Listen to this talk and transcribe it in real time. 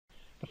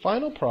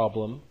final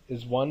problem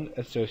is one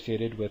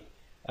associated with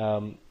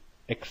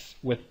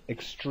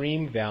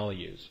extreme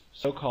values,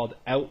 so-called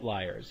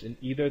outliers in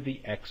either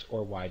the x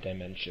or y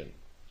dimension.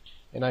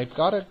 And I've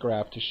got a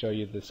graph to show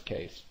you this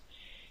case.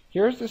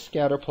 Here's the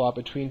scatter plot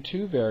between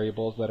two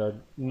variables that are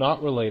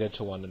not related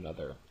to one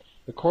another.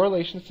 The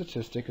correlation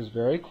statistic is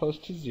very close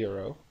to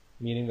 0,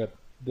 meaning that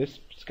this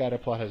scatter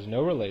plot has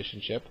no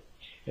relationship,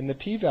 and the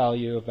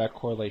p-value of that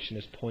correlation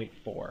is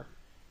 0.4.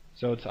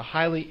 So it's a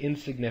highly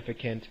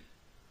insignificant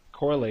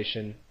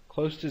correlation,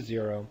 close to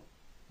 0,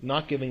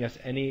 not giving us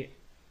any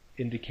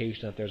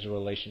indication that there's a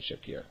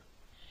relationship here.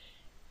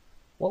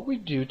 What we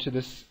do to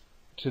this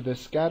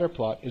scatter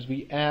plot is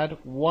we add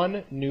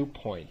one new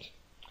point.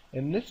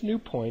 And this new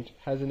point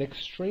has an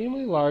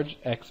extremely large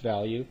x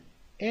value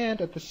and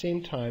at the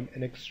same time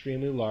an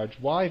extremely large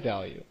y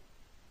value.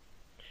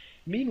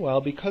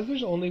 Meanwhile, because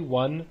there's only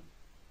one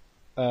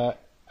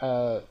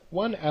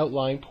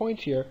outlying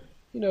point here,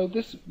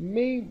 this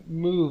may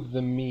move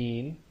the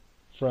mean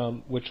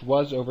from which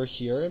was over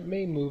here. It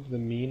may move the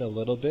mean a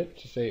little bit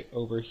to say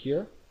over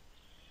here.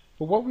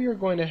 But what we are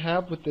going to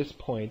have with this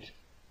point,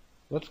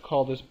 let's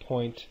call this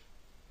point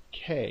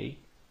k,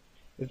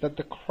 is that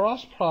the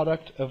cross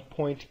product of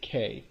point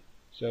k,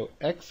 so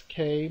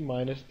xk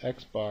minus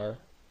x bar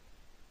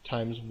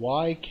times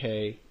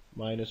yk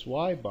minus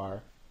y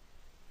bar,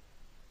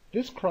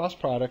 this cross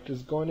product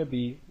is going to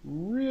be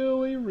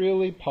really,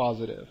 really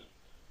positive.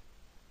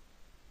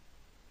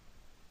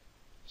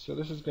 So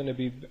this is going to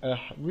be a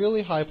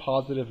really high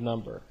positive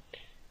number.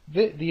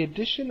 The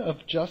addition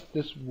of just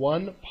this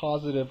one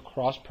positive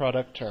cross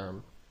product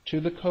term to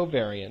the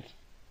covariance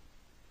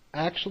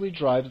actually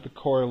drives the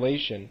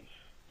correlation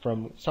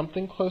from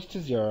something close to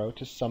 0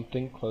 to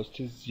something close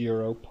to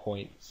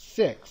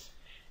 0.6.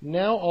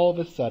 Now all of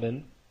a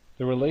sudden,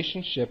 the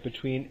relationship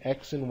between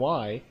x and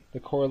y, the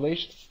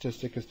correlation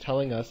statistic is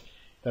telling us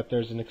that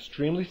there's an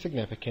extremely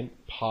significant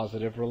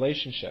positive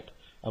relationship,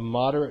 a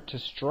moderate to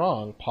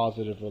strong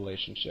positive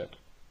relationship.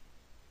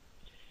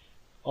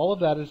 All of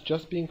that is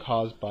just being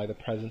caused by the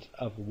presence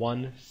of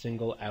one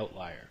single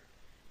outlier.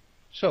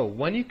 So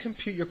when you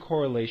compute your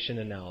correlation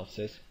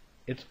analysis,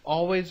 it's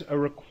always a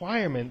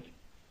requirement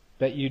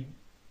that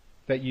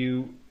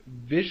you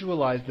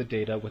visualize the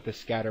data with a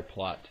scatter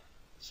plot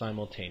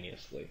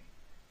simultaneously,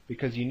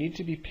 because you need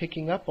to be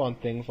picking up on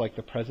things like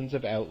the presence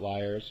of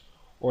outliers,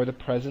 or the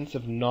presence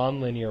of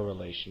nonlinear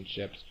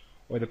relationships,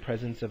 or the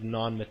presence of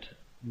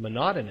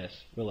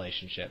non-monotonous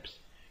relationships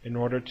in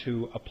order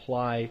to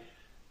apply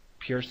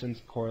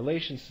Pearson's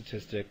correlation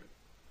statistic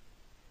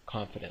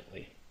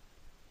confidently.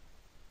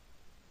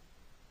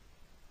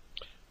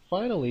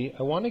 Finally,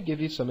 I want to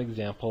give you some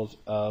examples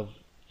of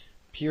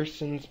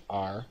Pearson's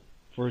R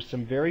for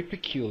some very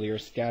peculiar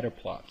scatter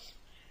plots.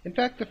 In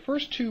fact, the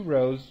first two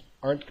rows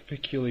aren't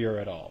peculiar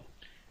at all.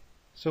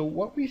 So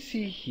what we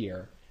see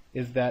here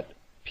is that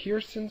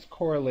Pearson's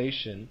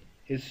correlation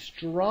is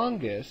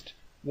strongest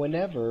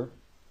whenever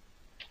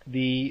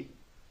the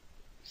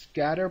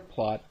scatter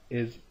plot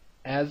is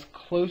as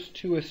close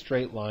to a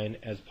straight line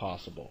as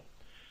possible.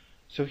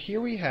 So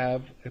here we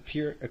have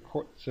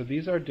so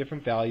these are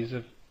different values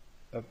of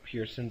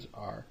Pearson's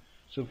R.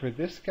 So for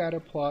this scatter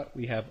plot,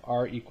 we have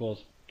R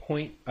equals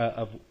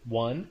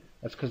 1.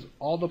 That's because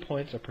all the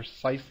points are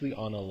precisely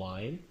on a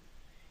line.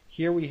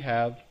 Here we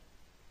have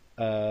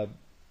a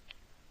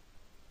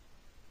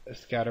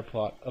scatter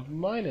plot of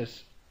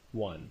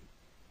 -1.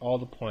 All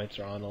the points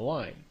are on a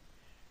line.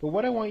 But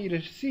what I want you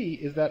to see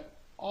is that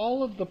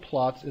all of the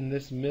plots in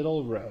this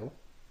middle row,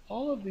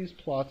 all of these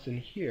plots in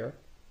here,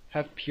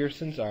 have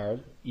Pearson's R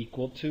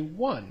equal to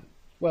 1.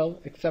 Well,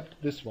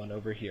 except this one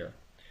over here.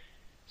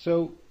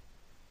 So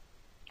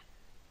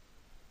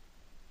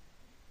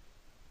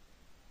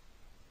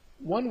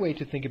one way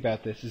to think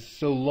about this is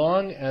so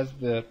long as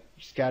the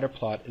scatter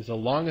plot is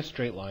along a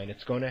straight line,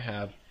 it's going to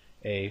have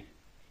a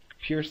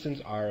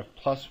Pearson's R of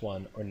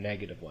 +1 or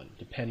 -1,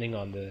 depending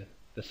on the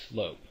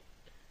slope.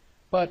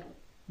 But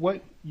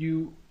what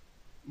you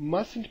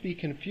mustn't be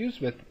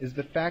confused with is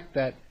the fact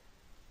that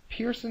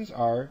Pearson's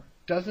R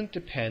doesn't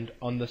depend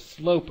on the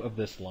slope of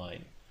this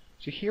line.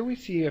 So here we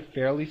see a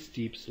fairly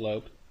steep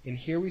slope, and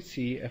here we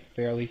see a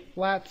fairly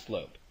flat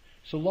slope.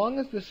 So long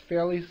as this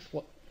fairly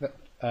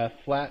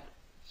flat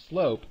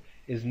slope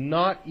is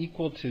not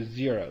equal to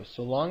 0,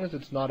 so long as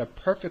it's not a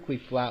perfectly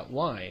flat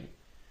line,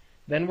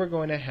 then we're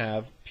going to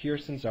have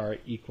Pearson's R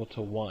equal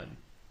to 1.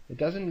 It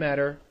doesn't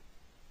matter.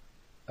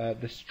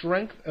 The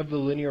strength of the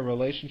linear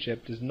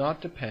relationship does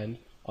not depend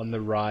on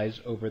the rise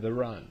over the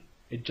run.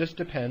 It just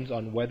depends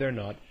on whether or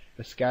not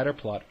the scatter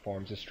plot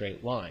forms a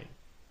straight line.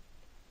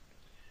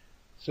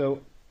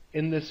 So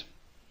in this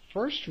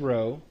first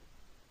row,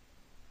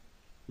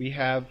 we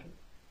have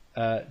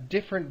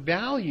different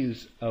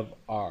values of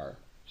R.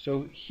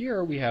 So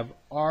here we have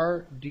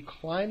R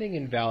declining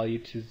in value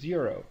to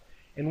 0.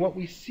 And what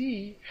we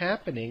see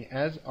happening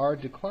as R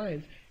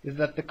declines is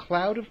that the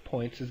cloud of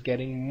points is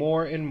getting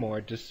more and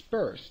more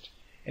dispersed.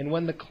 And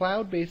when the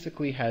cloud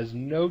basically has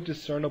no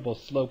discernible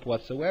slope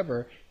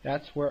whatsoever,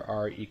 that's where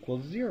R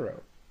equals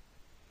 0.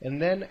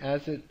 And then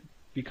as it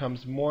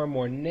becomes more and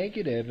more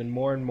negative and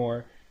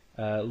more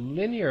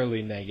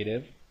linearly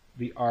negative,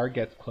 the r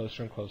gets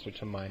closer and closer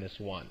to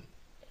 -1.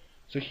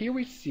 So here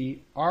we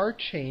see r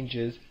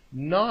changes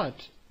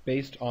not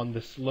based on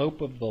the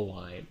slope of the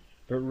line,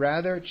 but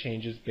rather it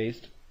changes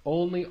based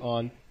only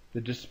on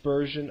the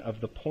dispersion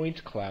of the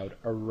point cloud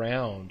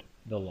around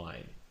the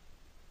line.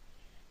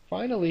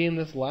 Finally, in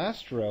this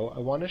last row, I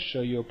want to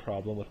show you a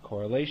problem with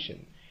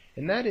correlation,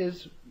 and that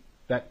is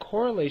that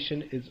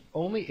correlation is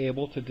only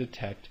able to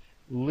detect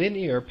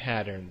linear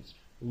patterns,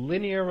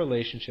 linear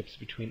relationships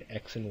between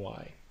x and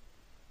y.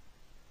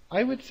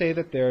 I would say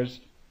that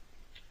there's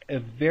a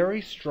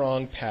very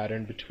strong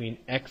pattern between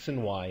x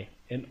and y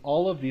in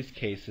all of these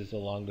cases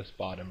along this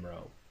bottom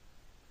row.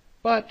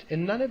 But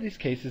in none of these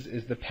cases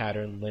is the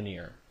pattern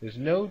linear. There's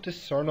no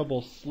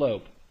discernible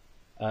slope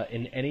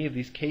in any of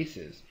these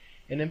cases.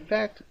 And in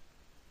fact,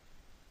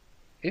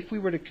 if we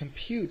were to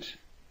compute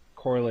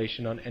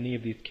correlation on any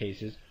of these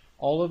cases,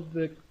 all of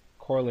the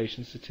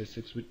correlation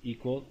statistics would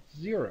equal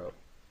 0.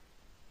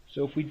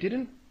 So if we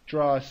didn't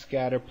draw a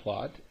scatter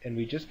plot and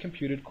we just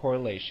computed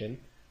correlation,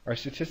 our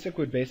statistic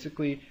would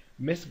basically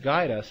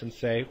misguide us and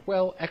say,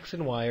 well, x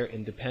and y are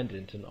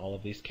independent in all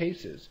of these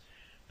cases.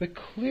 But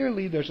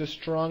clearly there's a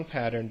strong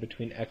pattern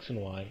between x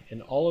and y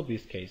in all of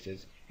these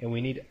cases, and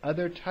we need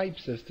other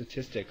types of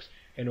statistics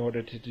in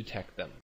order to detect them.